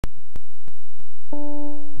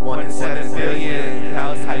1 in 7 billion,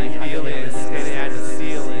 tell us how you feeling, standing at the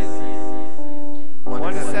ceiling.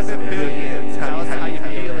 1 in 7 billion, tell us how you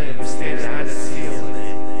feeling, standing at the ceiling.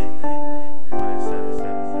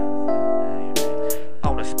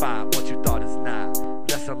 On the spot, what you thought is not.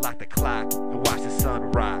 Let's unlock the clock and watch the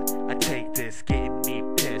sun rise. I take this, getting me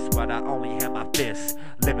pissed, but I only have my fists.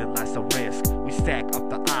 Living life's a risk. We stack up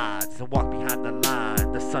the odds and walk behind the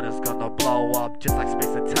line. The sun is gonna blow up just like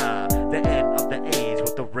space and time. The end of the age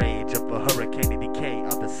with the rage of a hurricane and decay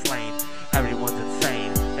of the slain. Everyone's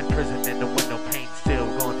insane, imprisoned in the window pane, still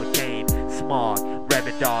going for gain. Smart,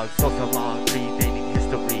 rabid dogs, social long, revading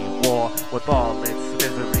history. War with all its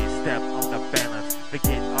misery. Step on the balance,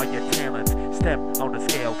 forget all your talents. Step on the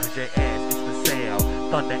scale, cause your ass is for sale.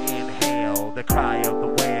 Thunder and hail, the cry of the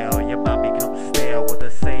whale. Your mind becomes stale with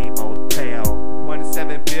the same old tale. 1 in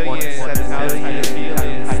 7 billion, 1 in 7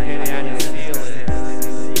 billion, standing at the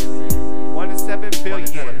ceiling. 1 in 7 billion,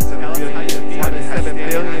 tell us how you feeling. 1 in 7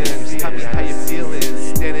 billion, tell me how you feeling,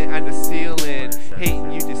 standing at the ceiling.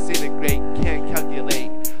 Hating you disintegrate, can't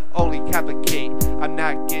calculate, only complicate. I'm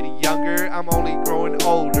not getting younger, I'm only growing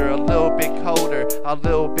older. A little bit colder, a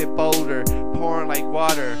little bit bolder, pouring like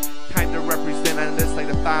water. Time to represent on this like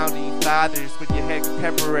the founding fathers. With your head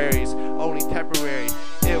contemporaries, only temporary.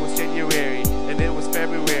 It was January and it was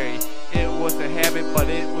February. It was a habit, but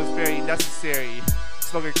it was very necessary.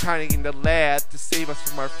 Smoking chronic in the lab to save us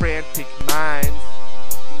from our frantic minds.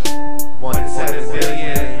 1 in 7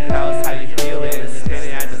 billion.